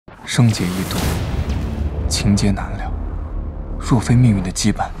生劫易渡，情劫难了。若非命运的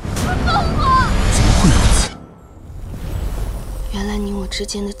羁绊，怎么会如此？原来你我之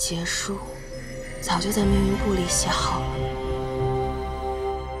间的结束，早就在命运簿里写好了。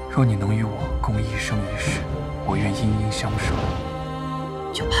若你能与我共一生一世，我愿殷殷相守。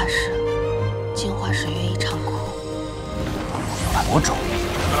就怕是镜花水月一场空。魔种，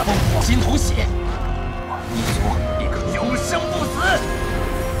凤凰心头血，一族必可永生不死。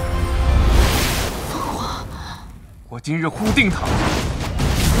凤凰，我今日呼定他。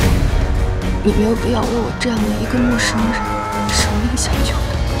你没有必要为我这样的一个陌生人舍命相救的，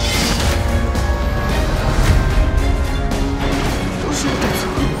都是我的错。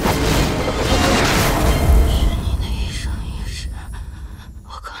是你的一生一世，我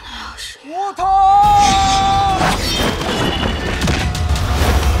可能要是无头。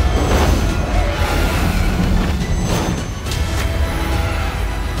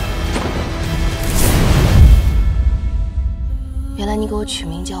原来你给我取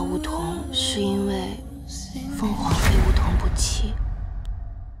名叫梧桐，是因为凤凰非梧桐不栖。